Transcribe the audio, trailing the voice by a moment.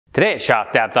Today at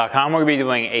shopdap.com, we're going to be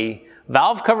doing a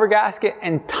valve cover gasket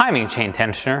and timing chain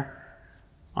tensioner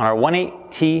on our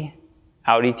 1.8T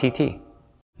Audi TT.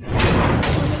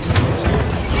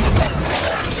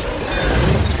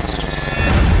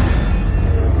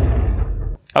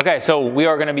 Okay, so we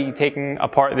are going to be taking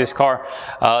apart this car.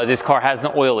 This car has an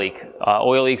oil leak.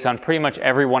 Oil leaks on pretty much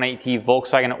every 1.8T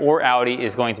Volkswagen or Audi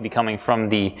is going to be coming from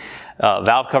the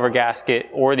valve cover gasket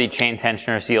or the chain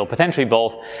tensioner seal, potentially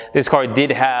both. This car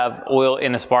did have oil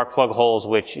in the spark plug holes,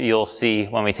 which you'll see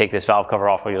when we take this valve cover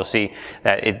off, where you'll see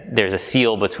that there's a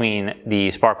seal between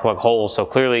the spark plug holes. So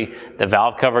clearly the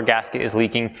valve cover gasket is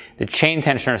leaking. The chain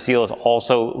tensioner seal is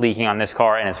also leaking on this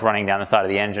car, and it's running down the side of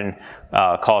the engine,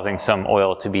 causing some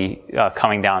oil to be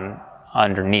coming down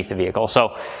underneath the vehicle.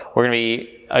 So we're going to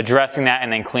be addressing that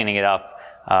and then cleaning it up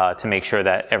to make sure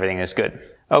that everything is good.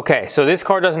 Okay, so this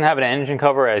car doesn't have an engine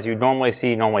cover as you normally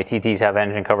see. Normally TTs have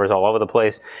engine covers all over the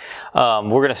place. We're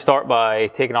going to start by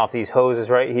taking off these hoses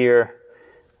right here.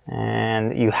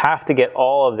 And you have to get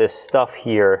all of this stuff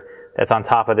here that's on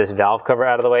top of this valve cover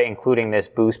out of the way, including this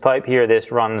boost pipe here.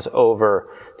 This runs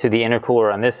over to the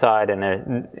intercooler on this side, and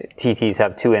the TTs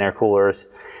have two intercoolers,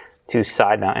 two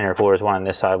side mount intercoolers, one on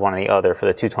this side, one on the other for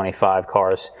the 225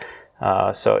 cars.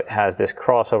 So it has this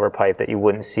crossover pipe that you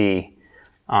wouldn't see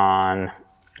on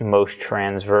most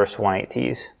transverse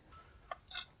 1.8Ts.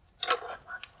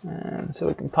 And so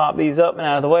we can pop these up and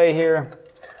out of the way here.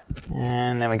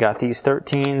 And then we got these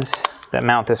 13s that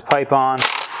mount this pipe on.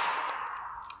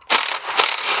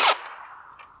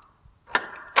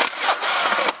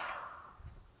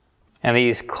 And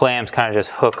these clamps kind of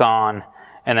just hook on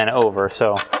and then over.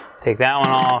 So take that one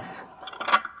off,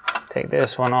 take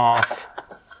this one off.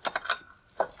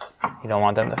 You don't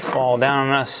want them to fall down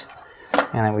on us.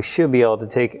 And then we should be able to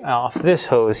take off this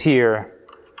hose here.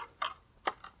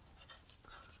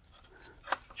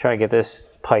 Try to get this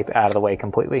pipe out of the way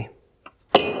completely.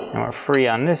 And we're free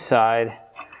on this side.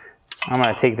 I'm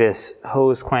going to take this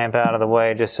hose clamp out of the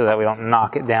way just so that we don't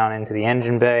knock it down into the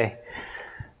engine bay.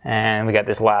 And we got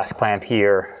this last clamp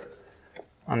here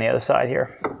on the other side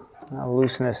here. I'll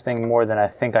loosen this thing more than I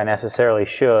think I necessarily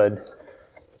should,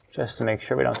 just to make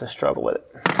sure we don't have to struggle with it.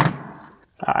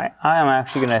 All right, I am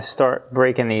actually going to start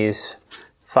breaking these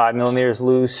 5mm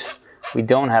loose. We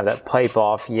don't have that pipe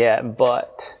off yet,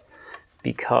 but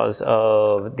because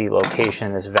of the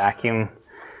location, this vacuum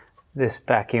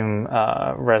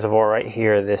reservoir right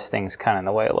here, this thing's kind of in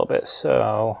the way a little bit.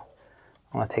 So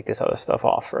I'm going to take this other stuff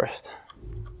off first.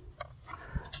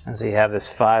 And so you have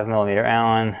this 5mm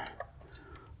Allen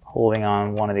holding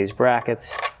on one of these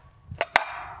brackets.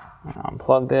 I'll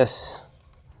unplug this.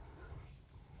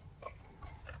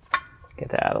 Get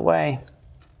that out of the way.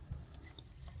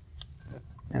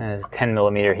 And there's a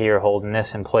 10mm here holding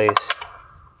this in place.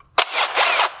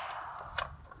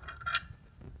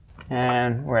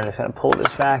 And we're just going to pull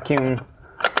this vacuum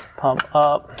pump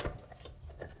up.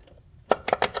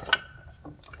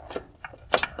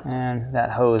 And that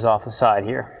hose off the side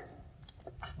here.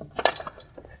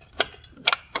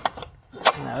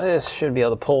 Now this should be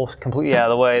able to pull completely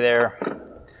out of the way there.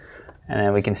 And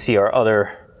then we can see our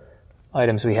other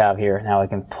items we have here. Now I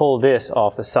can pull this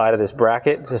off the side of this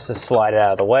bracket just to slide it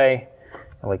out of the way.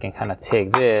 And we can kind of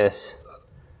take this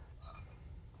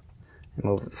and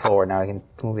move it forward. Now I can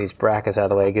move these brackets out of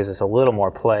the way. It gives us a little more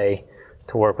play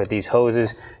to work with these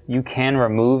hoses. You can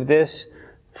remove this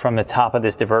from the top of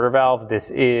this diverter valve. This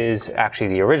is actually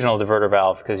the original diverter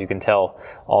valve, because you can tell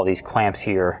all these clamps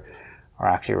here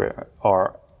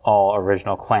are all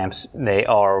original clamps. They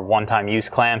are one-time use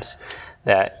clamps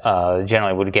that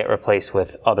generally would get replaced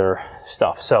with other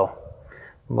stuff. So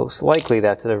most likely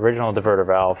that's the original diverter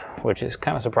valve, which is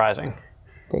kind of surprising.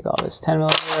 Take all this 10mm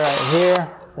right here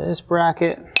for this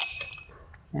bracket,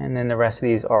 and then the rest of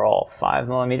these are all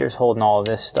 5mm holding all of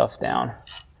this stuff down.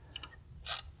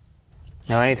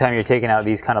 Now anytime you're taking out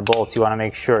these kind of bolts, you want to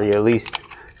make sure you at least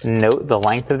note the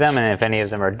length of them, and if any of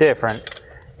them are different,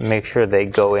 make sure they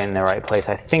go in the right place.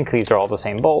 I think these are all the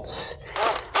same bolts,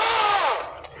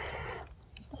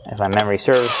 if my memory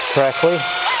serves correctly,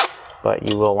 but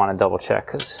you will want to double check,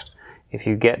 because if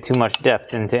you get too much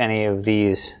depth into any of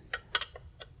these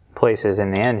places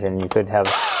in the engine, you could have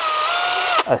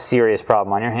a serious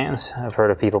problem on your hands. I've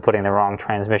heard of people putting the wrong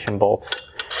transmission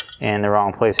bolts in the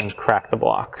wrong place and crack the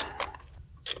block.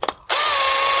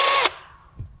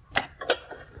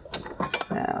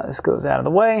 Now this goes out of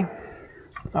the way.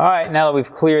 All right, now that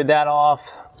we've cleared that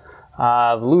off,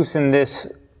 I've loosened this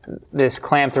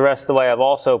clamp the rest of the way. I've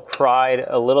also pried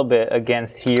a little bit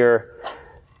against here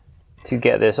to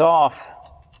get this off.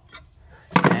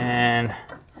 And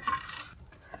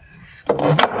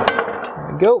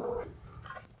there we go.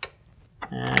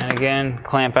 And again,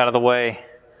 clamp out of the way.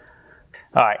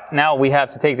 All right, now we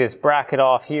have to take this bracket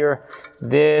off here.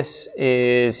 This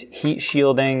is heat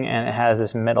shielding and it has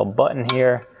this metal button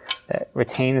here that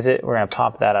retains it. We're gonna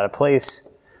pop that out of place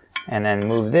and then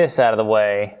move this out of the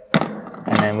way.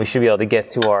 And then we should be able to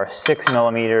get to our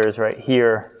 6mm right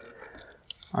here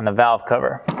on the valve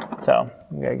cover. So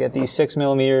we gotta get these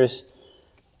 6mm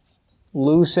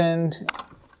loosened.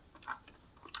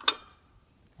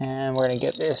 And we're gonna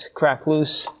get this cracked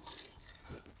loose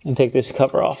and take this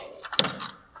cover off.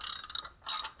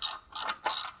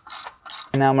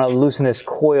 And now I'm gonna loosen this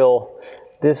coil.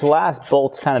 This last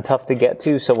bolt's kind of tough to get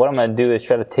to, so what I'm gonna do is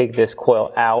try to take this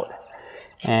coil out,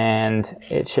 and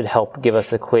it should help give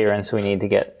us the clearance we need to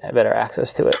get better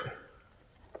access to it.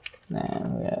 And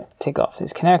we're gonna take off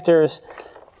these connectors,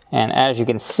 and as you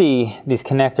can see, these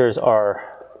connectors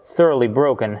are thoroughly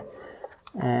broken,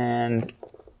 and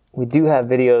we do have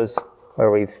videos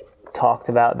where we've talked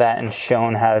about that and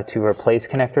shown how to replace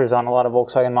connectors on a lot of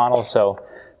Volkswagen models, so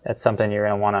that's something you're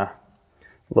going to want to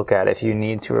look at if you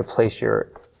need to replace your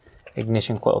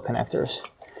ignition coil connectors.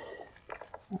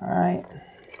 All right,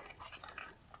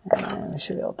 and we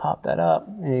should be able to pop that up,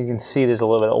 and you can see there's a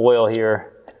little bit of oil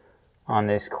here on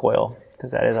this coil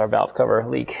because that is our valve cover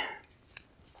leak.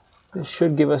 This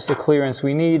should give us the clearance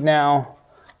we need now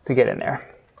to get in there.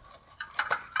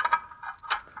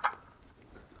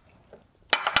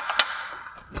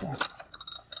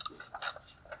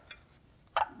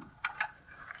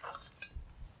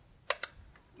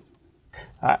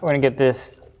 All right, we're gonna get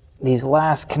these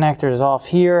last connectors off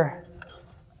here.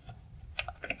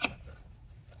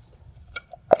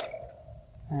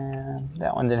 And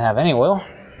that one didn't have any oil.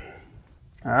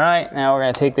 All right, now we're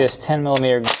gonna take this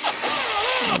 10mm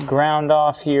ground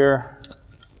off here.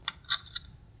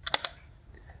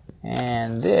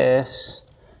 And this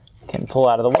can pull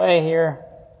out of the way here.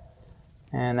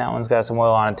 And that one's got some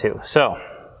oil on it too. So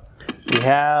we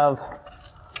have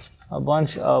a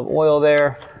bunch of oil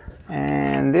there.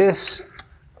 And this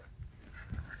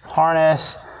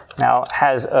harness now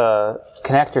has a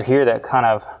connector here that kind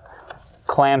of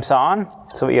clamps on.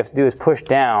 So what you have to do is push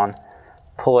down,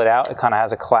 pull it out. It kind of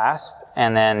has a clasp,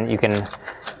 and then you can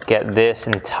get this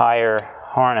entire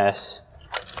harness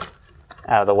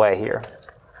out of the way here.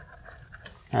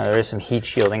 Now there is some heat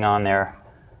shielding on there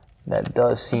that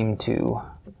does seem to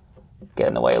get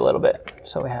in the way a little bit.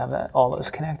 So we have all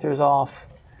those connectors off.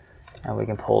 And we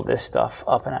can pull this stuff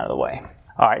up and out of the way.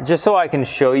 All right, just so I can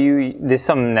show you, this is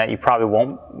something that you probably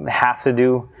won't have to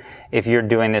do if you're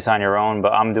doing this on your own,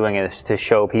 but I'm doing this to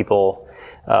show people,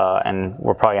 and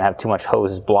we're probably gonna have too much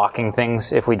hose blocking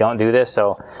things if we don't do this.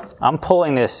 So I'm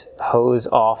pulling this hose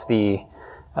off the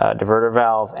diverter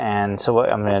valve, and so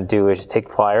what I'm gonna do is just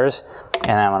take pliers,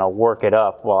 and I'm gonna work it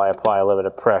up while I apply a little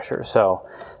bit of pressure. So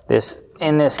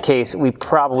in this case, we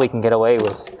probably can get away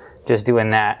with just doing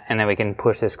that, and then we can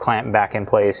push this clamp back in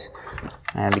place.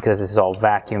 And because this is all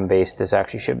vacuum based, this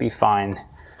actually should be fine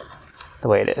the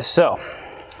way it is. So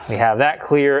we have that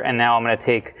clear, and now I'm going to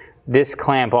take this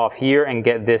clamp off here and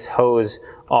get this hose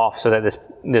off so that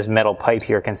this metal pipe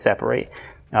here can separate.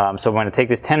 So I'm going to take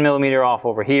this 10mm off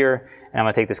over here, and I'm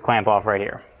going to take this clamp off right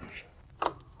here.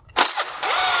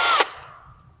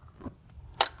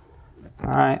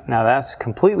 All right, now that's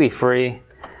completely free,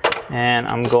 and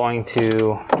I'm going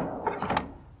to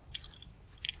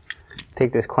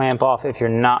take this clamp off. If you're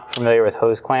not familiar with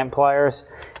hose clamp pliers,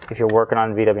 if you're working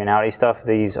on VW and Audi stuff,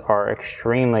 these are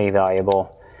extremely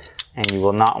valuable and you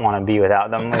will not want to be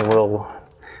without them. We will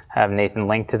have Nathan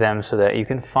link to them so that you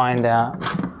can find out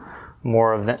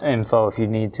more of the info if you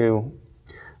need to.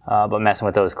 But messing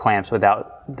with those clamps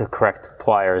without the correct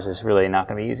pliers is really not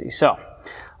going to be easy. So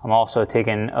I'm also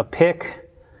taking a pick,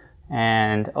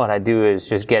 and what I do is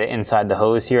just get it inside the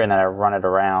hose here, and then I run it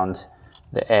around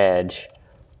the edge,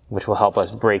 which will help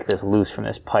us break this loose from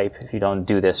this pipe. If you don't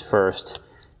do this first,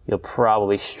 you'll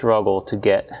probably struggle to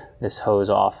get this hose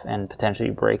off and potentially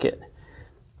break it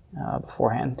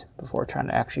beforehand, before trying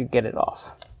to actually get it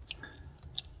off.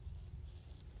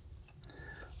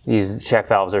 These check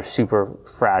valves are super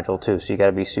fragile too, so you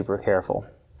gotta be super careful.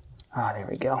 Ah, there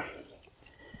we go.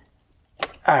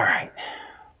 All right,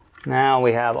 now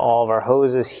we have all of our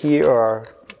hoses here, or our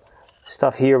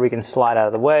stuff here we can slide out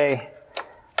of the way,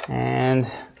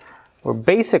 and we're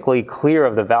basically clear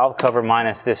of the valve cover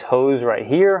minus this hose right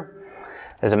here.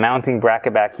 There's a mounting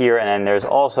bracket back here, and then there's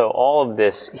also all of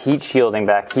this heat shielding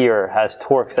back here has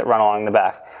Torx that run along the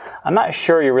back. I'm not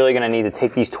sure you're really going to need to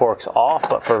take these Torx off,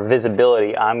 but for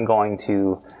visibility, I'm going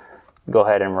to go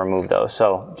ahead and remove those.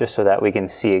 So just so that we can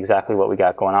see exactly what we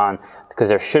got going on, because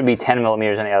there should be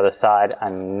 10mm on the other side.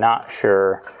 I'm not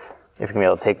sure if you're gonna be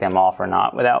able to take them off or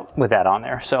not with that on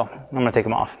there. So I'm gonna take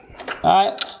them off. All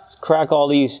right, let's crack all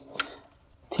these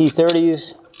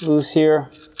T30s loose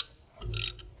here.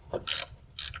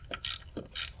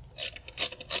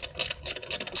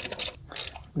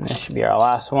 And this should be our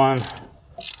last one.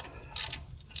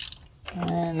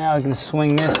 And now we can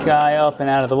swing this guy up and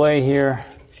out of the way here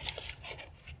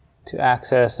to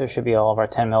access. There should be all of our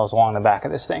 10 mils along the back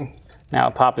of this thing. Now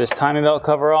pop this timing belt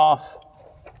cover off.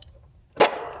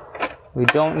 We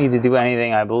don't need to do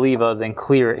anything, I believe, other than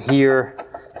clear it here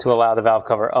to allow the valve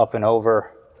cover up and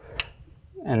over.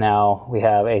 And now we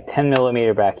have a 10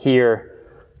 millimeter back here,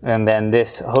 and then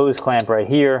this hose clamp right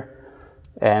here,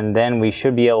 and then we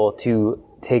should be able to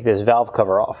take this valve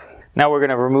cover off. Now we're going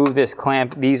to remove this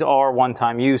clamp. These are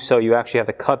one-time use, so you actually have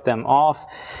to cut them off.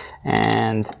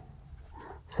 And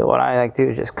so what I like to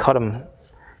do is just cut them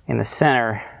in the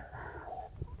center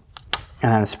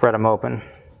and then spread them open.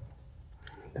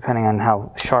 Depending on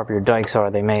how sharp your dikes are,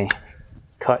 they may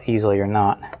cut easily or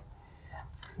not.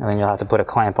 And then you'll have to put a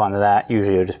clamp onto that.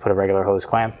 Usually you'll just put a regular hose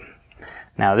clamp.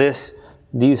 Now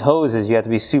these hoses, you have to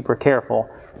be super careful,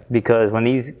 because when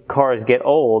these cars get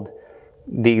old,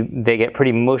 they get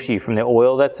pretty mushy from the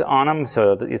oil that's on them,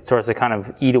 so it starts to kind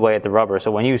of eat away at the rubber.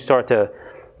 So when you start to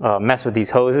mess with these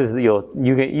hoses,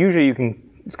 usually you can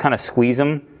kind of squeeze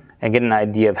them and get an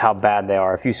idea of how bad they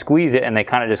are. If you squeeze it and they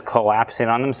kind of just collapse in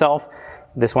on themselves,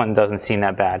 this one doesn't seem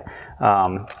that bad.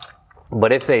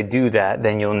 But if they do that,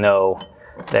 then you'll know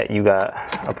that you got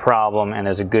a problem, and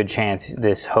there's a good chance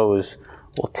this hose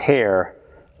will tear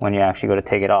when you actually go to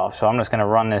take it off. So I'm just going to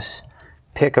run this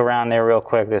pick around there real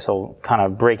quick. This will kind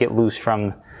of break it loose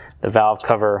from the valve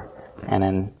cover, and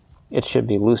then it should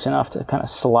be loose enough to kind of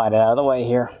slide it out of the way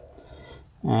here.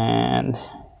 And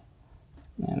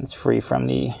it's free from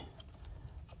the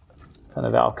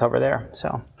valve cover there.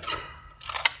 So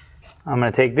I'm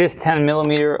going to take this 10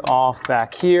 millimeter off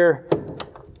back here.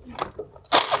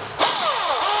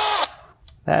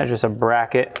 That is just a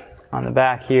bracket on the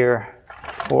back here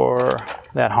for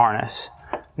that harness.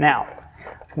 Now,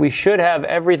 we should have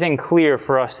everything clear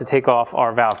for us to take off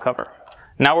our valve cover.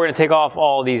 Now we're going to take off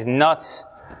all these nuts,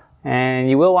 and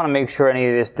you will want to make sure any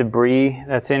of this debris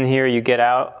that's in here you get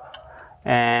out.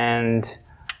 And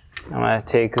I'm going to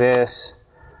take this,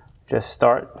 just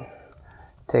start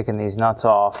taking these nuts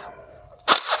off.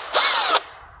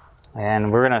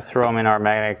 And we're going to throw them in our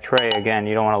magnetic tray. Again,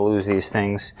 you don't want to lose these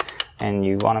things, and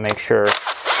you want to make sure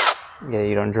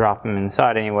you don't drop them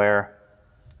inside anywhere.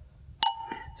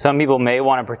 Some people may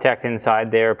want to protect inside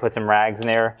there, put some rags in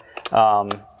there.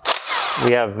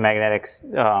 We have magnets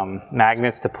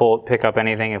to pick up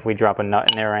anything if we drop a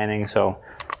nut in there or anything, so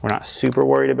we're not super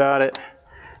worried about it.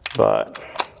 But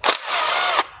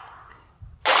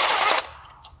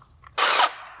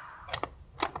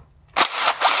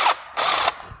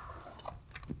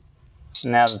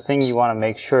now the thing you want to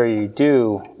make sure you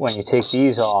do when you take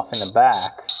these off in the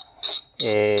back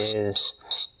is,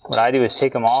 what I do is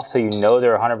take them off so you know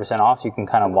they're 100% off. You can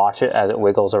kind of watch it as it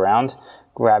wiggles around.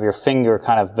 Grab your finger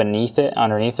kind of beneath it,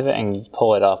 underneath of it, and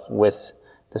pull it up with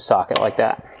the socket like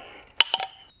that.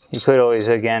 You could always,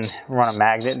 again, run a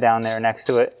magnet down there next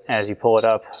to it as you pull it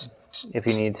up if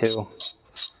you need to.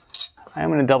 I'm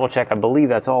going to double check. I believe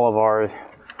that's all of our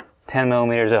 10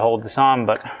 millimeters that hold this on,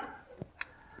 but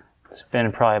it's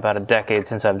been probably about a decade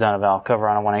since I've done a valve cover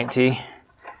on a 1.8T.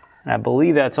 And I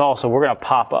believe that's all, so we're going to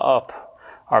pop up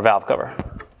our valve cover.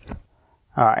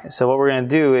 All right, so what we're going to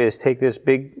do is take this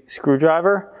big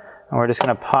screwdriver, and we're just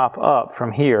going to pop up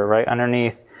from here, right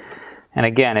underneath. And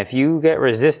again, if you get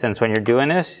resistance when you're doing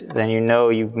this, then you know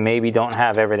you maybe don't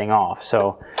have everything off.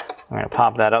 So I'm going to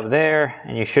pop that up there,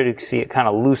 and you should see it kind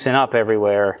of loosen up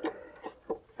everywhere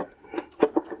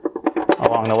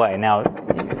along the way. Now,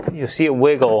 you'll see it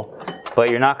wiggle, but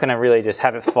you're not going to really just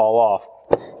have it fall off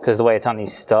because the way it's on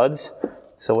these studs.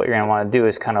 So what you're going to want to do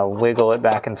is kind of wiggle it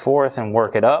back and forth and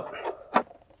work it up.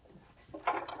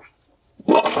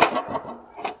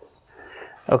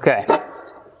 Okay,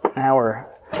 now we're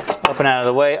up and out of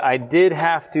the way. I did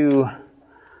have to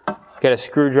get a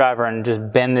screwdriver and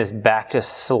just bend this back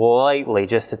just slightly,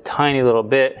 just a tiny little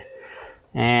bit,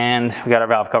 and we got our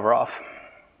valve cover off.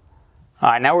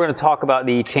 All right, now we're going to talk about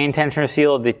the chain tensioner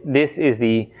seal. This is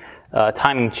the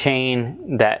timing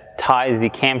chain that ties the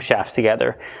camshafts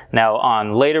together. Now,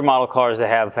 on later model cars that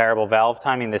have variable valve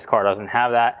timing, this car doesn't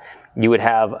have that. You would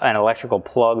have an electrical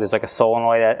plug. There's like a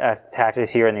solenoid that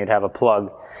attaches here, and you'd have a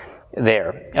plug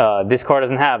there. This car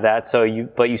doesn't have that,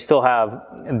 but you still have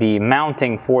the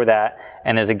mounting for that,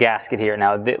 and there's a gasket here.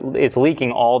 Now, it's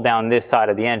leaking all down this side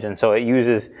of the engine, so it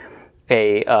uses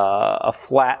a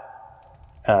flat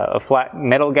a flat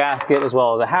metal gasket as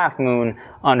well as a half moon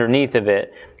underneath of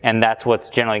it, and that's what's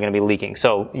generally going to be leaking.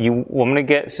 So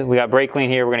we got brake clean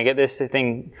here. We're going to get this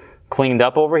thing cleaned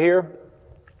up over here.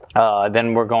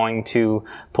 Then we're going to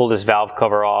pull this valve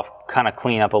cover off, kind of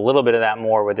clean up a little bit of that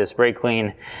more with this brake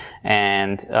clean.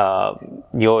 And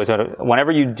you always want to,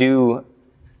 whenever you do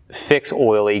fix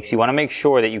oil leaks, you want to make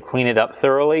sure that you clean it up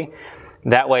thoroughly.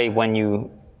 That way, when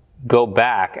you go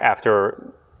back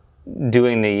after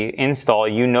doing the install,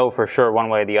 you know for sure one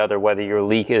way or the other whether your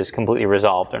leak is completely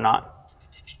resolved or not.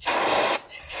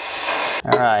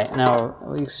 All right, now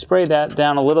we sprayed that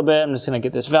down a little bit. I'm just going to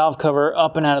get this valve cover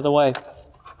up and out of the way.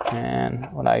 And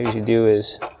what I usually do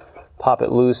is pop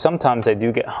it loose. Sometimes they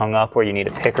do get hung up where you need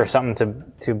a pick or something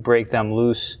to break them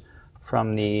loose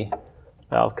from the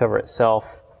valve cover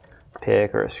itself.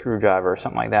 Pick or a screwdriver or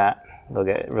something like that. They'll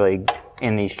get really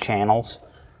in these channels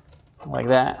like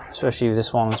that. Especially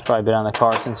this one's probably been on the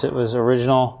car since it was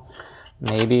original.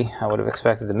 Maybe, I would have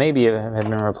expected that maybe it had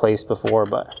been replaced before,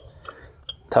 but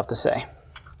tough to say.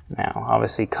 Now,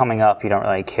 obviously coming up, you don't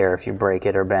really care if you break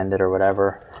it or bend it or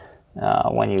whatever.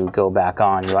 When you go back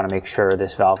on, you want to make sure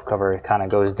this valve cover kind of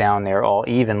goes down there all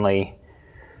evenly,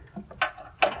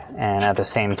 and at the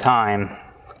same time,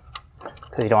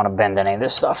 because you don't want to bend any of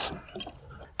this stuff.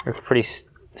 You're pretty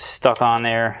stuck on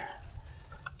there.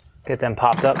 Get them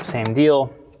popped up, same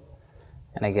deal.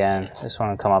 And again, this one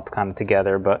will come up kind of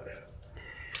together. But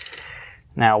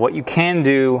now what you can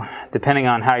do, depending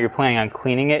on how you're planning on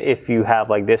cleaning it, if you have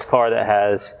like this car that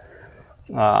has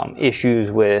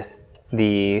issues with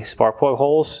the spark plug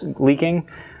holes leaking,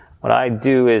 what I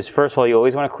do is, first of all, you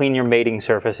always want to clean your mating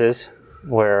surfaces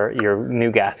where your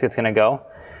new gasket's going to go.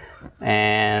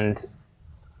 And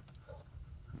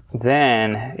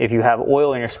then if you have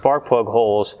oil in your spark plug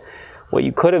holes, what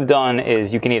you could have done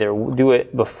is you can either do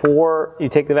it before you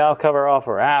take the valve cover off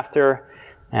or after,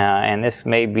 and this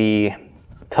may be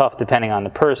tough depending on the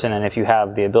person and if you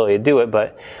have the ability to do it,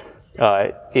 but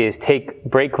is take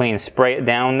brake clean, spray it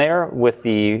down there with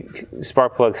the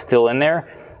spark plug still in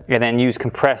there, and then use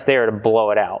compressed air to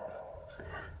blow it out.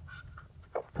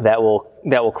 That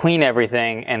will clean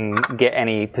everything and get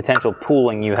any potential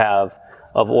pooling you have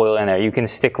of oil in there. You can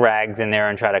stick rags in there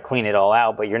and try to clean it all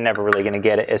out, but you're never really going to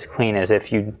get it as clean as if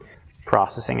you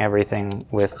processing everything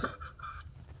with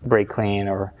brake clean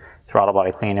or throttle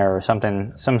body cleaner or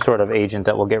something, some sort of agent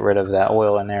that will get rid of that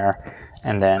oil in there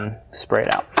and then spray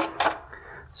it out.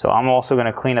 So I'm also going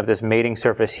to clean up this mating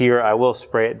surface here. I will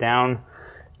spray it down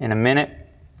in a minute.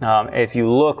 If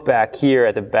you look back here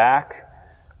at the back,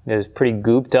 it's pretty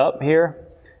gooped up here,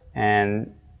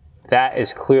 and that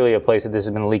is clearly a place that this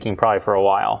has been leaking probably for a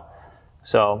while.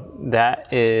 So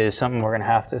that is something we're going to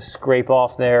have to scrape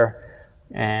off there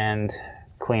and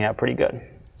clean up pretty good.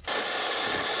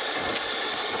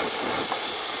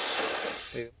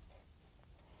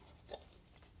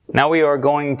 Now we are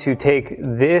going to take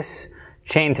this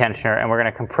chain tensioner and we're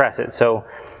going to compress it. So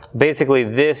basically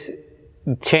this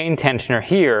chain tensioner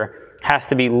here has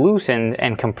to be loosened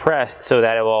and compressed so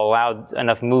that it will allow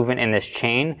enough movement in this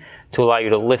chain to allow you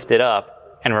to lift it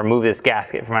up and remove this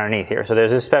gasket from underneath here. So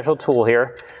there's a special tool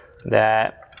here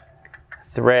that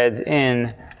threads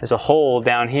in. There's a hole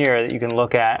down here that you can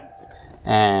look at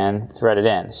and thread it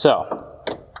in. So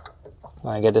I'm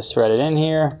going to get this threaded in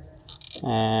here,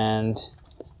 and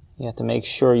you have to make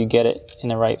sure you get it in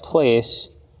the right place,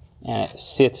 and it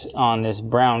sits on this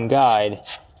brown guide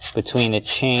between the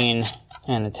chain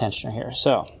and the tensioner here.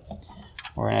 So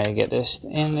we're going to get this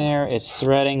in there. It's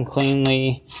threading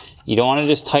cleanly. You don't want to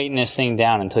just tighten this thing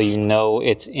down until you know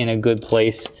it's in a good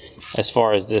place as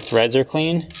far as the threads are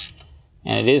clean.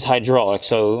 And it is hydraulic,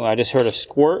 so I just heard a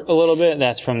squirt a little bit.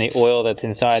 That's from the oil that's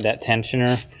inside that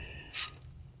tensioner.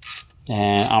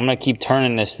 And I'm going to keep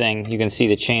turning this thing. You can see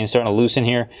the chain starting to loosen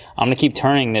here. I'm going to keep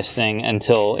turning this thing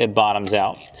until it bottoms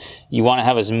out. You want to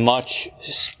have as much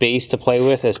space to play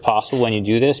with as possible when you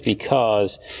do this,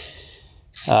 because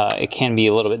it can be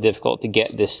a little bit difficult to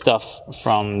get this stuff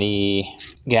from the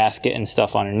gasket and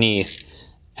stuff underneath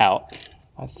out.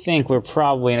 I think we're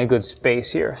probably in a good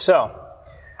space here. So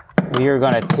we are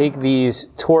going to take these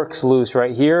Torx loose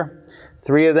right here,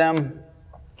 3 of them.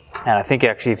 And I think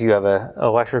actually if you have an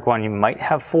electric one, you might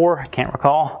have 4, I can't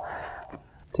recall.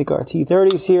 Take our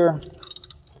T30s here,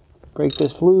 break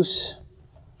this loose,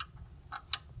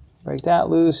 break that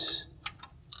loose,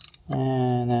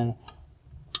 and then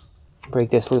break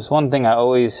this loose. One thing I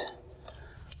always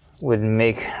would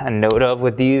make a note of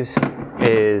with these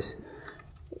is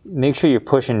make sure you're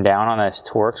pushing down on this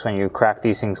Torx when you crack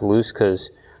these things loose,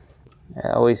 because it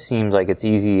always seems like it's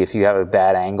easy if you have a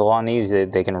bad angle on these,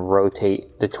 they can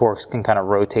rotate, the Torx can kind of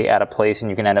rotate out of place, and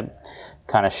you can end up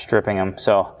kind of stripping them.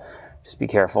 So just be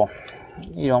careful.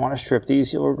 You don't want to strip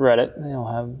these, you'll regret it.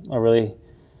 You'll have a really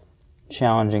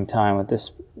challenging time with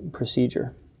this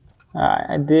procedure. All right,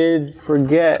 I did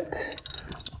forget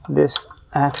this,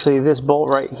 actually this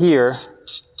bolt right here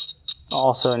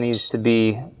also needs to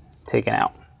be taken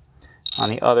out on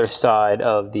the other side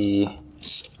of the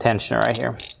tensioner right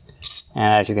here.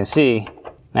 And as you can see,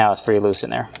 now it's pretty loose in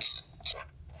there.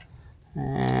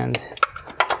 And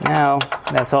now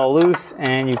that's all loose,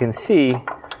 and you can see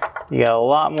you got a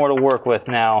lot more to work with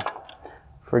now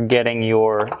for getting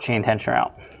your chain tensioner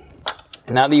out.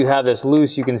 Now that you have this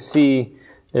loose, you can see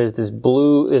there's this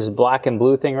blue, this black and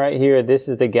blue thing right here. This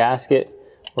is the gasket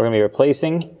we're gonna be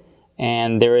replacing.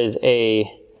 And there is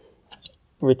a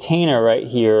retainer right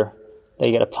here that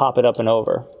you gotta pop it up and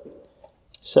over.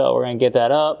 So we're gonna get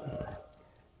that up.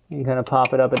 You're gonna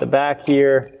pop it up at the back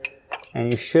here,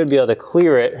 and you should be able to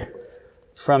clear it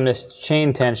from this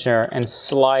chain tensioner and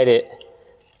slide it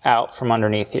out from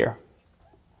underneath here.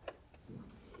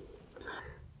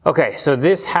 Okay, so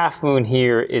this half moon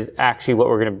here is actually what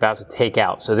we're about to take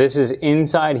out. So this is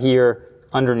inside here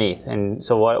underneath. And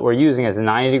so what we're using is a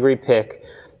 90-degree pick.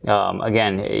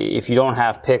 Again, if you don't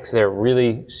have picks, they're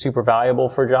really super valuable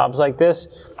for jobs like this.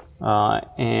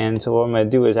 And so what I'm gonna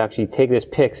do is actually take this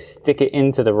pick, stick it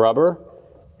into the rubber,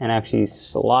 and actually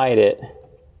slide it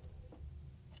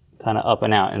kind of up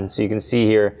and out. And so you can see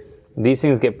here, these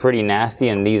things get pretty nasty,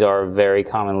 and these are a very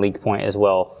common leak point as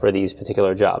well for these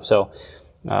particular jobs. So,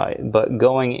 but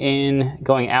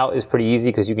going out is pretty easy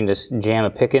because you can just jam a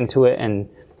pick into it and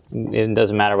it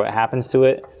doesn't matter what happens to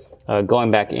it.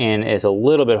 Going back in is a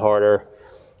little bit harder,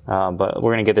 but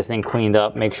we're gonna get this thing cleaned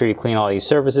up. Make sure you clean all these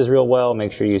surfaces real well.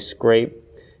 Make sure you scrape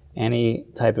any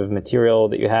type of material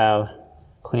that you have.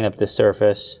 Clean up this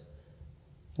surface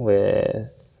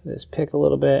with this pick a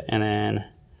little bit, and then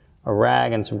a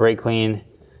rag and some brake clean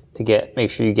to make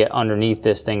sure you get underneath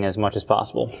this thing as much as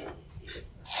possible.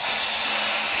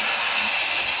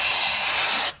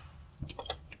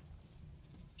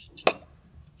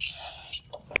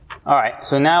 All right,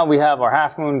 so now we have our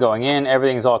half moon going in,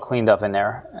 everything's all cleaned up in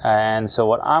there. And so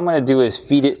what I'm gonna do is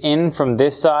feed it in from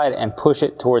this side and push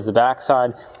it towards the back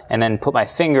side, and then put my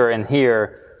finger in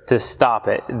here to stop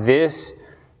it. This,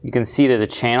 you can see there's a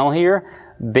channel here.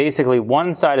 Basically,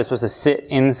 one side is supposed to sit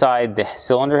inside the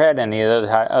cylinder head, and the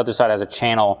other side has a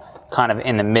channel kind of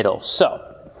in the middle. So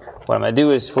what I'm gonna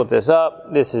do is flip this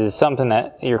up. This is something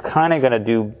that you're kind of gonna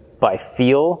do by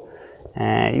feel,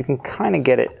 and you can kind of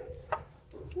get it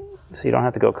so you don't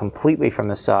have to go completely from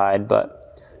the side,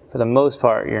 but for the most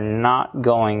part, you're not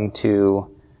going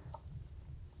to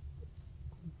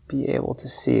be able to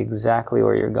see exactly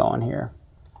where you're going here.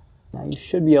 Now you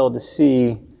should be able to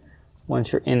see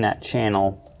once you're in that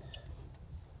channel.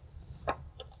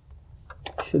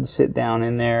 It should sit down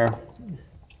in there.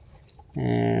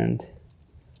 And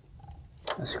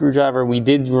a screwdriver, we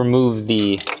did remove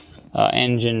the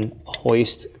engine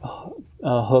hoist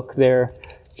hook there,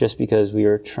 just because we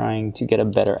were trying to get a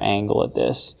better angle at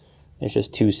this. There's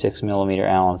just two 6mm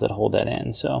Allens that hold that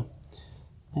in. So,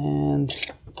 and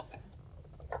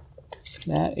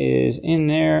that is in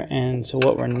there. And so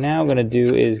what we're now gonna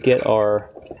do is get our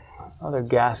other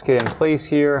gasket in place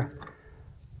here.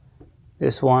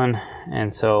 This one,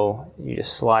 and so you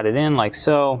just slide it in like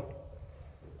so.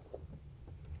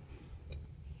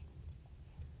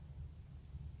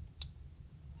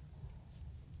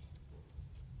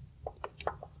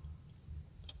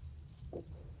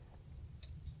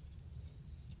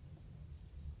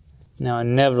 Now,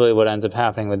 inevitably what ends up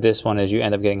happening with this one is you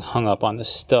end up getting hung up on the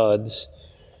studs,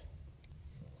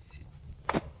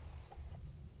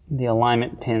 the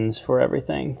alignment pins for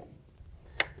everything.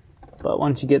 But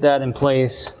once you get that in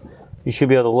place, you should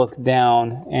be able to look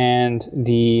down, and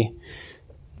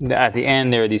at the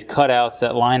end there are these cutouts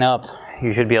that line up.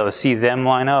 You should be able to see them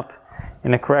line up in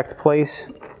the correct place,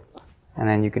 and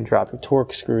then you can drop your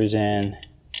torque screws in,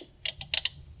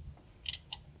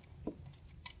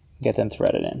 get them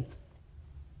threaded in.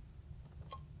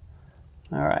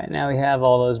 All right, now we have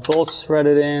all those bolts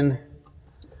threaded in,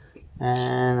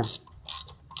 and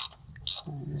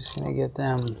I'm just gonna get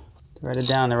them threaded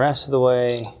down the rest of the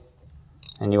way.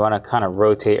 And you wanna kind of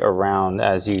rotate around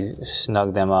as you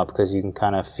snug them up, because you can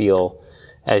kind of feel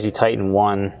as you tighten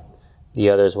one, the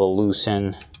others will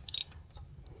loosen.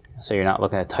 So you're not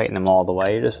looking to tighten them all the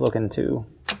way, you're just looking to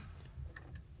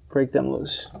break them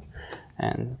loose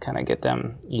and kind of get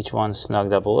them, each one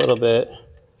snugged up a little bit.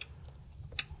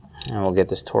 And we'll get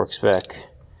this torque spec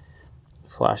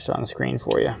flashed on the screen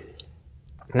for you.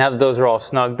 Now that those are all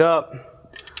snugged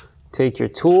up, take your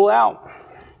tool out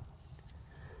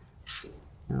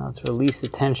And let's release the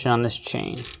tension on this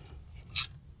chain.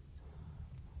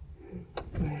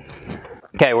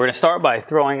 Okay, we're gonna start by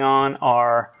throwing on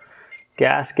our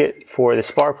gasket for the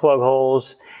spark plug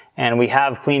holes, and we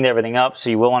have cleaned everything up, so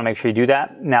you will wanna make sure you do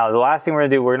that. Now, the last thing we're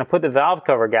gonna do, we're gonna put the valve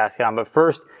cover gasket on, but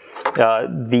first,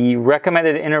 the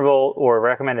recommended interval or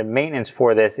recommended maintenance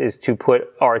for this is to put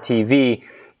our TV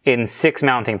in 6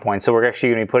 mounting points. So we're actually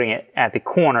gonna be putting it at the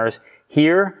corners,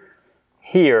 here,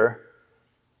 here,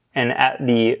 and at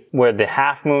where the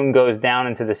half moon goes down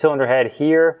into the cylinder head,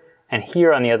 here, and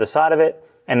here on the other side of it,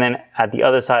 and then at the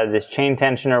other side of this chain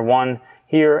tensioner, 1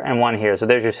 here and 1 here. So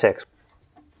there's your 6.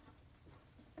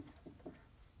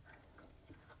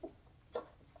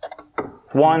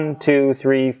 One, 2,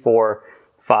 3, 4,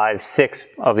 5, 6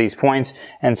 of these points.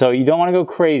 And so you don't want to go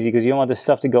crazy because you don't want this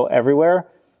stuff to go everywhere,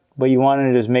 but you want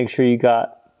to just make sure you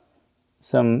got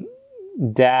some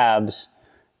dabs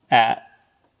at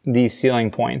these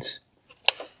sealing points.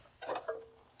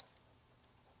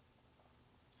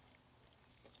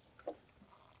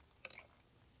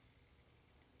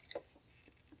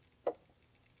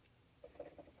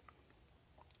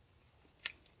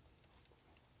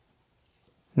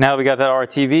 Now that we got that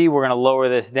RTV, we're going to lower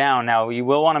this down. Now you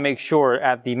will want to make sure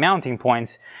at the mounting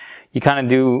points, you kind of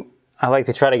do, I like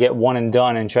to try to get one and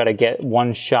done and try to get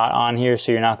one shot on here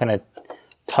so you're not going to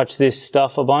touch this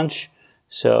stuff a bunch.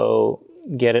 So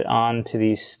get it onto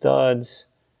these studs,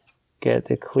 get it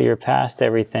to clear past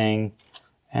everything,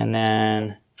 and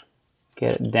then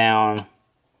get it down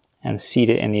and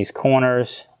seat it in these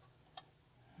corners.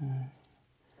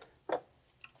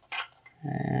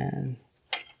 And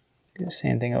do the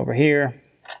same thing over here.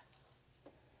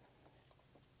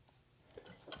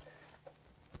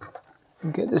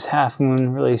 Get this half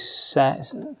moon really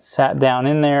sat down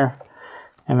in there,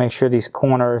 and make sure these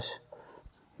corners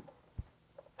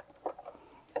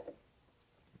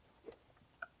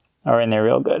are in there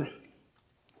real good.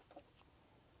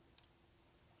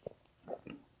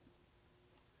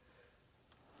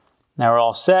 Now we're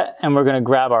all set, and we're going to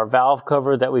grab our valve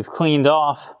cover that we've cleaned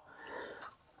off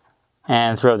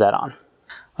and throw that on.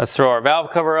 Let's throw our valve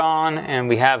cover on, and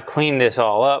we have cleaned this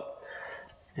all up.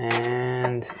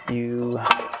 And you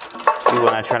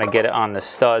want to try to get it on the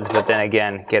studs, but then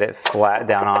again, get it flat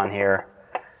down on here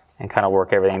and kind of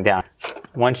work everything down.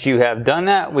 Once you have done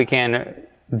that, we can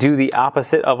do the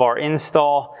opposite of our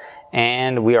install,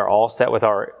 and we are all set with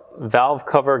our valve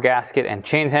cover gasket and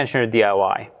chain tensioner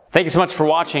DIY. Thank you so much for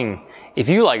watching. If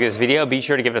you like this video, be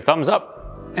sure to give it a thumbs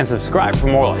up and subscribe for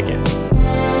more like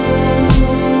it.